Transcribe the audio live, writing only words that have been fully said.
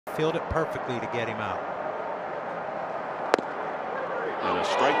Fielded perfectly to get him out. And a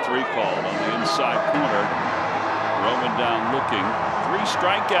strike 3 called on the inside corner. Roman down looking. 3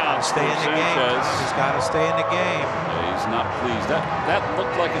 strikeouts. Stay in the game. He's got to stay in the game. Yeah, he's not pleased. That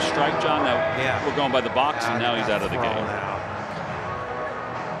looked like a strike, John. Now we're going by the box, and now he's out of the game.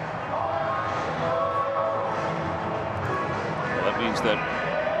 Well, that means that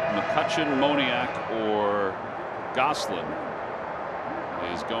McCutchen, Moniak, or Goslin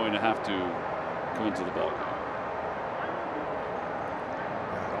is going to have to come into the ballgame.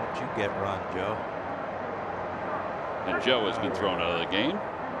 Don't you get run, Joe. And Joe has been thrown out of the game.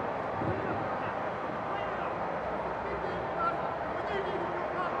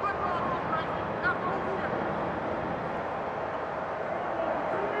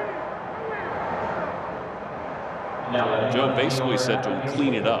 Joe basically said to him,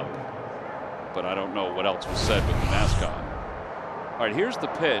 clean it up. But I don't know what else was said with the mask on. All right, here's the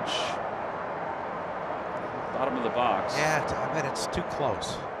pitch. Bottom of the box. Yeah, I bet it's too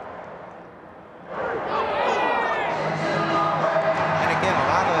close. And again, a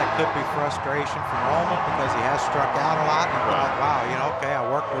lot of that could be frustration from Roman because he has struck out a lot. And he thought, wow, okay, I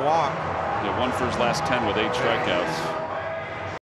worked the walk. Yeah, 1 for his last 10 with 8 strikeouts.